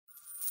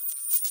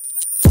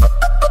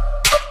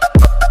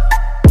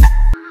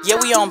Yeah,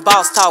 we on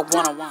Boss Talk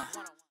 101.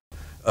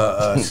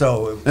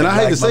 And I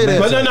hate to say that,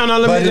 but no.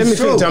 Let me finish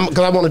because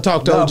I want to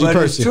talk to OG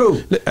Percy. It's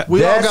true.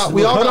 We all got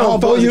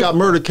homeboys that got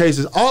murder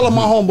cases. All of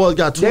my homeboys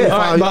got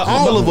 25.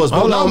 All of us,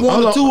 but not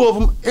one or two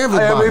of them.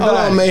 Everybody. Hold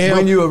on, man.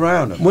 When you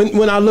around them.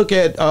 When I look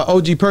at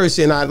OG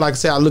Percy, and like I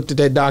said, I looked at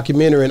that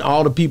documentary and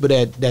all the people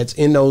that's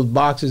in those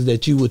boxes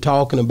that you were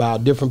talking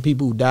about, different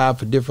people who died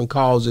for different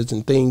causes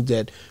and things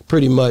that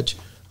pretty much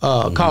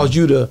caused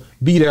you to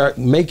be there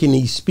making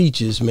these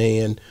speeches,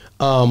 man.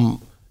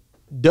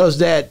 Does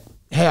that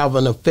have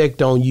an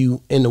effect on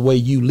you in the way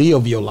you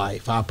live your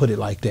life? I'll put it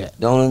like that.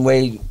 The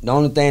only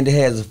thing that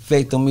has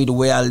effect on me the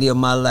way I live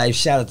my life,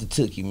 shout out to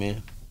Tookie,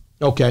 man.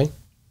 Okay.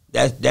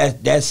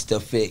 That's the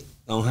effect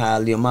on how I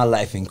live my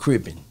life in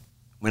Crippin'.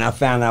 When I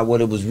found out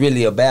what it was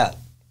really about.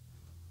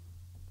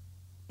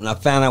 The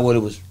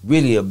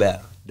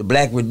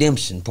black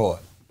redemption part.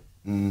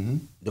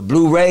 The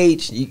blue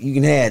rage, you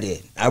can have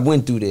that. I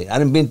went through that. I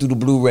done been through the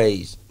blue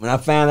rage. When I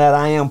found out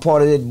I am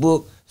part of that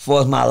book, as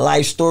far as my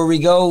life story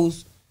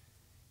goes,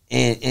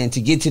 and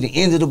to get to the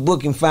end of the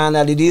book and find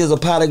out it is a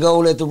pot of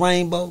gold at the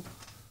rainbow,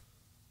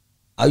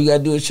 all you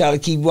gotta do is try to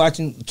keep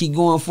watching, keep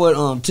going for it.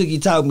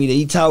 Tookie taught me that.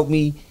 He taught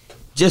me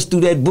just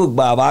through that book,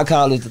 Bob. I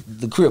call it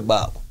the Crip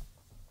Bob.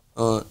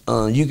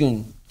 You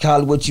can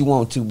call it what you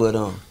want to, but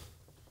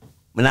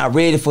when I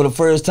read it for the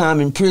first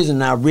time in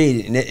prison, I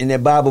read it. And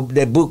that Bible,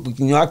 that book,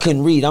 I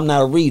couldn't read. I'm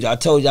not a reader. I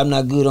told you I'm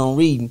not good on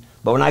reading.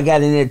 But when I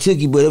got in there,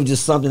 Tookie, but it was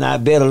just something I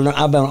better learn.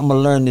 I'm gonna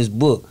learn this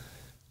book.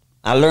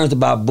 I learned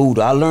about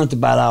Buddha. I learned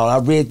about all. I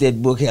read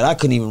that book. Hell, I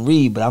couldn't even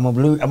read, but I'm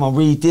gonna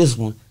read this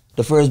one.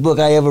 The first book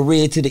I ever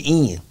read to the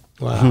end.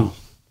 Wow.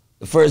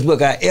 The first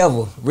book I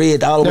ever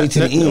read all the way to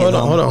the end.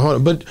 Hold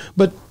on.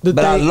 But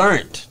I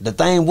learned. The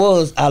thing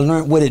was, I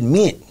learned what it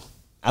meant.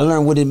 I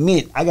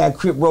got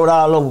Crip wrote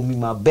all over me.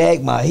 My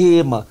back, my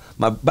head, my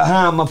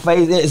behind my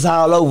face. It's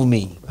all over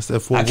me.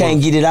 I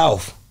can't get it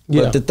off.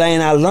 Yeah. But the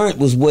thing I learned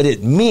was what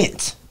it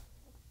meant.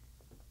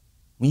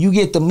 When you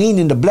get the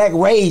meaning, the black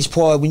rage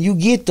part, when you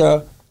get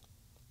there,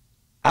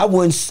 I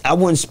wouldn't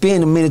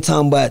spend a minute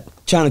talking about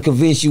trying to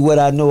convince you what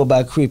I know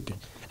about Crippin'.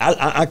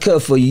 I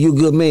cut for you. You're a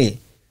good man.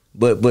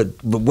 But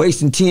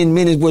wasting 10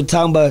 minutes worth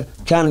talking about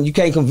you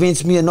can't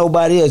convince me or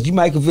nobody else. You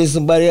might convince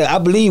somebody else. I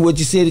believe what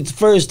you said it the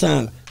first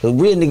time. Because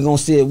real nigga gonna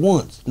say it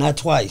once, not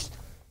twice.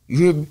 You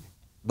hear me?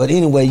 But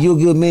anyway, you're a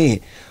good man.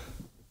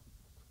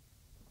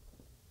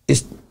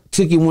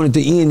 Tookie wanted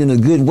to end in a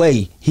good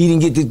way. He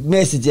didn't get the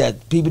message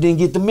out. People didn't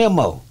get the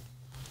memo.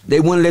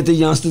 They wouldn't let the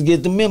youngsters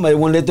get the memo. They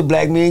wouldn't let the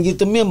black men get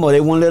the memo. They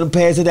wouldn't let them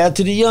pass it out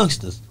to the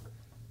youngsters.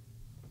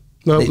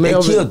 They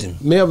killed him.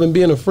 Melvin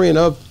being a friend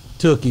of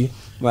Tookie,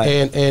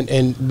 right,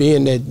 and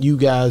being that you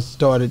guys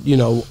started,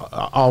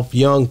 off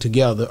young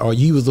together, or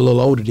he was a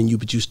little older than you,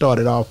 but you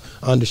started off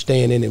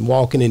understanding and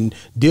walking and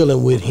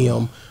dealing with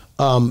him.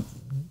 To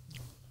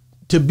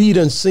be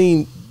done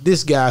seen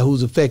this guy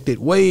who's affected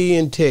way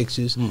in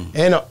Texas,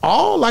 and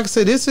like I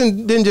said, this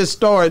didn't just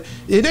start.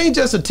 It ain't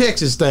just a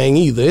Texas thing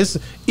either. It's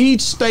each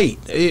state.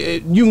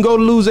 You can go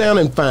to Louisiana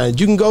and find it.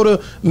 You can go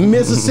to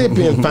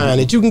Mississippi and find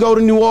it. You can go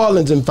to New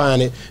Orleans and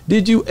find it.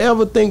 Did you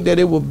ever think that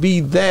it would be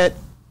that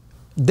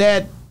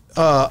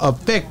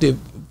effective,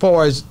 as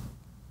far as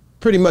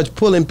pretty much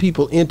pulling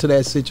people into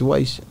that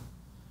situation?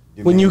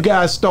 When you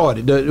guys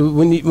started,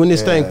 when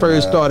this thing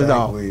first started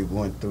off? We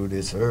went through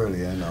this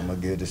earlier, and I'm gonna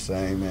give the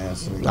same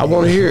answer. I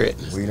want to hear it,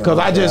 because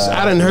I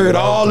done heard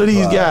all of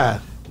these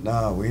guys.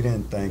 No, we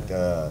didn't think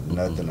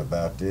nothing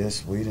about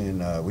this. We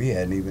didn't. We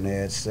hadn't even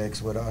had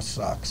sex with our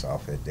socks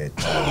off at that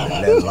time,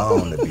 let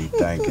alone to be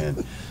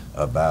thinking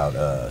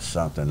about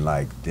something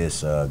like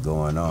this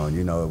going on.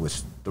 It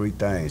was three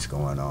things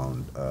going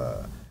on.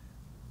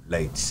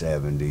 Late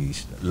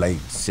 70s, late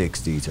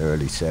 60s,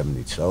 early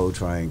 70s, Soul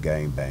Train,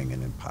 gang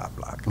banging, and pop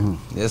locking.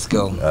 Let's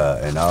go.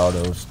 And all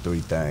those three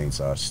things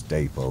are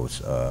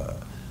staples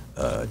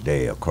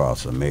day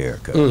across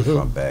America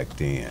from back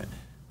then.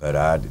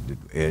 But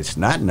it's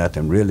not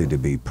nothing really to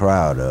be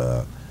proud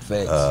of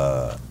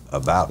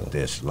about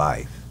this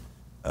life.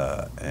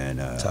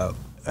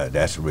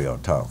 That's real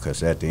talk,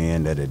 because at the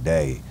end of the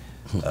day,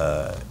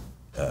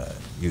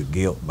 you're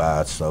guilt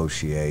by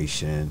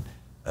association.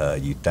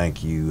 You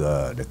think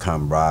the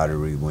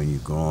camaraderie when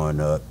you're growing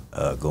up,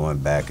 going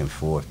back and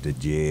forth to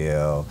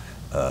jail,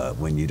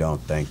 when you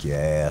don't think your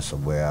ass will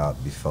wear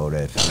out before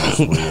that fence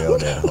wheel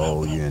that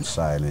hold you and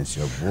silence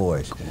your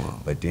voice.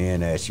 But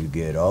then as you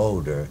get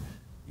older,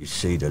 you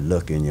see the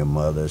look in your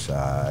mother's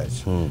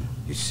eyes.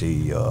 You see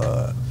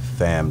your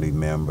family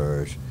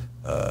members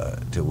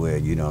to where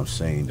you don't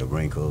see the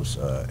wrinkles,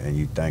 and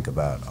you think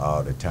about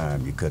all the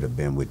time you could have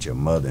been with your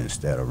mother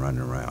instead of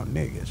running around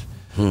niggas.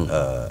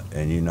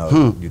 And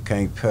you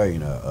can't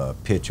paint a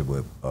picture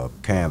with a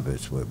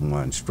canvas with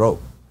one stroke.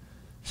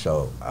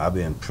 So I've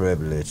been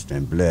privileged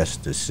and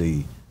blessed to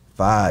see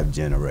 5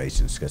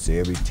 generations, because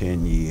every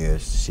 10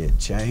 years shit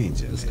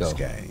changes in this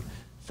game.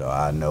 So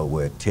I know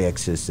where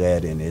Texas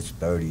at in its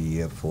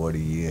 30-year,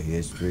 40-year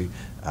history.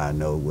 I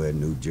know where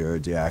New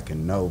Jersey, I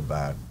can know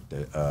about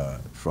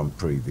from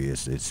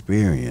previous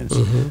experience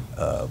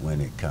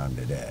when it comes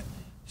to that.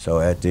 So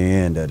at the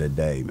end of the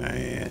day,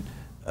 man,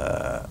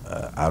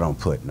 I don't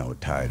put no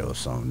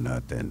titles on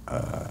nothing.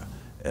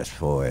 As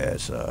far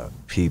as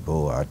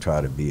people, I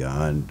try to be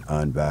an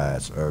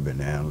unbiased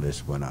urban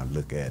analyst when I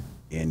look at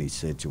any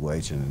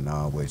situation, and I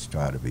always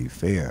try to be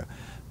fair.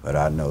 But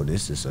I know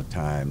this is a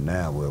time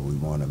now where we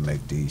want to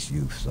make these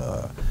youths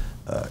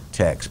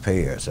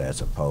taxpayers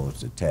as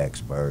opposed to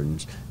tax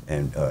burdens.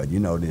 And you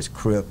know, this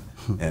Crip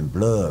and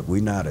Blood,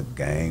 we're not a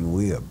gang,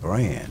 we're a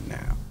brand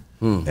now.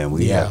 And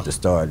we have to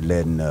start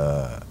letting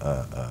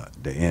the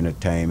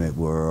entertainment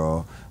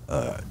world,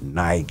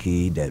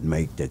 Nike that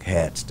make the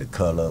hats the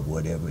color of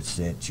whatever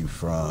set you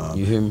from.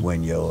 You hear me?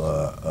 When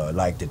you're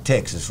like the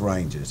Texas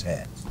Rangers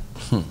hats.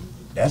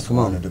 That's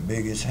one of the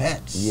biggest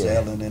hats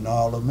selling in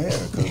all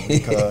America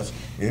because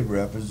it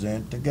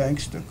represents the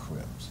gangster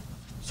Crips.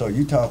 So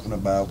you're talking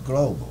about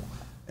global.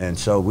 And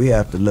so we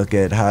have to look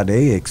at how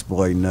they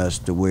exploiting us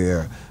to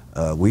where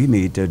we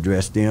need to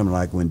address them,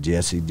 like when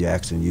Jesse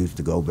Jackson used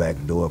to go back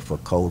door for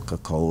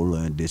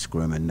Coca-Cola and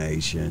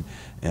discrimination.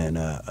 And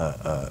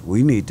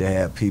we need to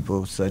have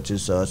people such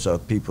as us, or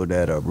people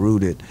that are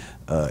rooted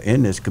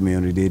in this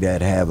community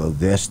that have a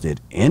vested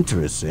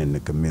interest in the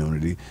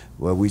community,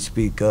 where we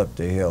speak up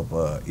to help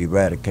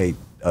eradicate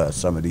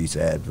some of these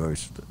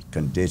adverse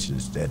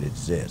conditions that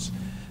exist.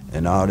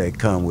 And all that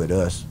come with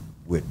us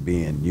with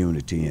being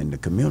unity in the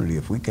community.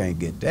 If we can't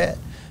get that,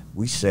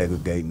 we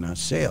segregating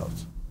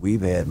ourselves.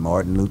 We've had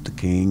Martin Luther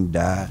King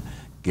die,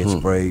 get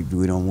sprayed.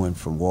 We don't went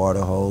from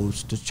water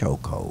hose to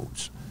choke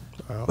holes,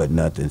 but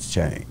nothing's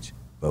changed.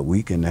 But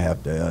we can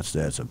have to, us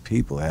as a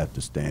people, have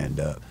to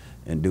stand up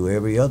and do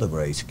every other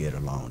race get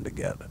along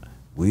together.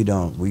 We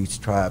don't, we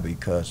try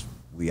because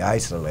we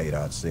isolate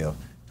ourselves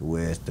to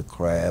where it's the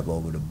crab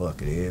over the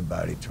bucket.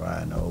 Everybody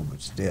trying to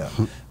overstep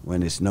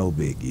when it's no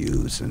big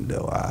use and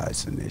no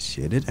eyes and this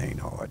shit. It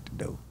ain't hard to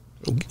do.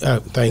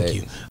 Thank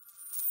you.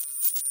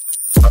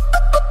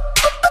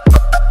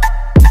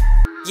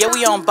 Yeah,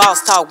 we on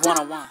Boss Talk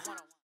 101.